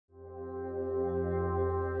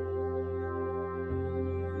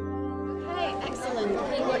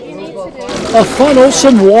A funnel,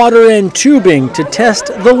 some water, and tubing to test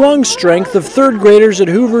the lung strength of third graders at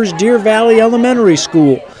Hoover's Deer Valley Elementary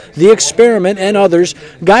School. The experiment and others,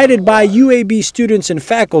 guided by UAB students and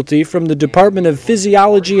faculty from the Department of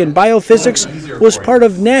Physiology and Biophysics, was part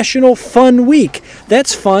of National PhUn Week.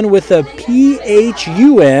 That's fun with a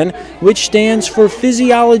PhUN, which stands for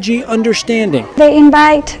Physiology Understanding. They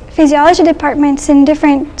invite physiology departments in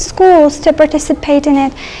different schools to participate in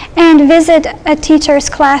it and visit a teacher's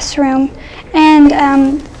classroom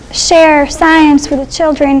and share science with the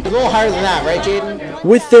children. A little higher than that, right, Jaden?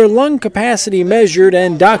 With their lung capacity measured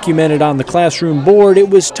and documented on the classroom board, it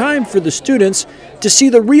was time for the students to see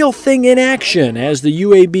the real thing in action as the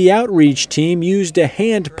UAB outreach team used a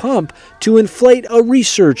hand pump to inflate a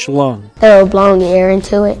research lung. They were blowing air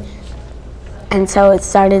into it, and so it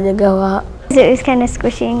started to go up. It was kind of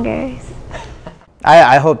squishy and gross.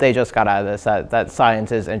 I hope they just got out of this, that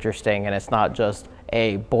science is interesting and it's not just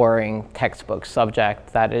a boring textbook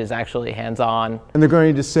subject, that is actually hands-on. And they're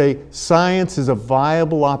going to say, science is a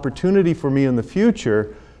viable opportunity for me in the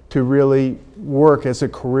future to really work as a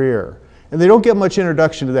career. And they don't get much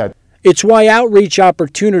introduction to that. It's why outreach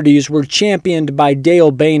opportunities were championed by Dale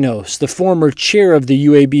Banos, the former chair of the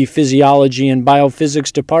UAB Physiology and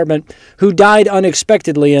Biophysics Department, who died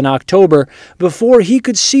unexpectedly in October before he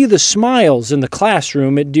could see the smiles in the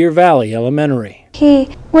classroom at Deer Valley Elementary. He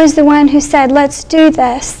was the one who said, let's do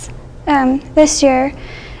this this year.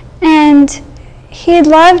 And he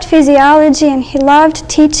loved physiology and he loved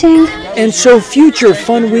teaching. And so future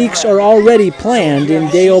PhUn Weeks are already planned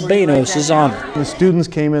in Dale Banos' honor. The students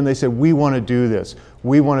came in, they said, we want to do this.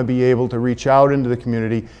 We want to be able to reach out into the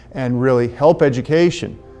community and really help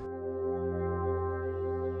education.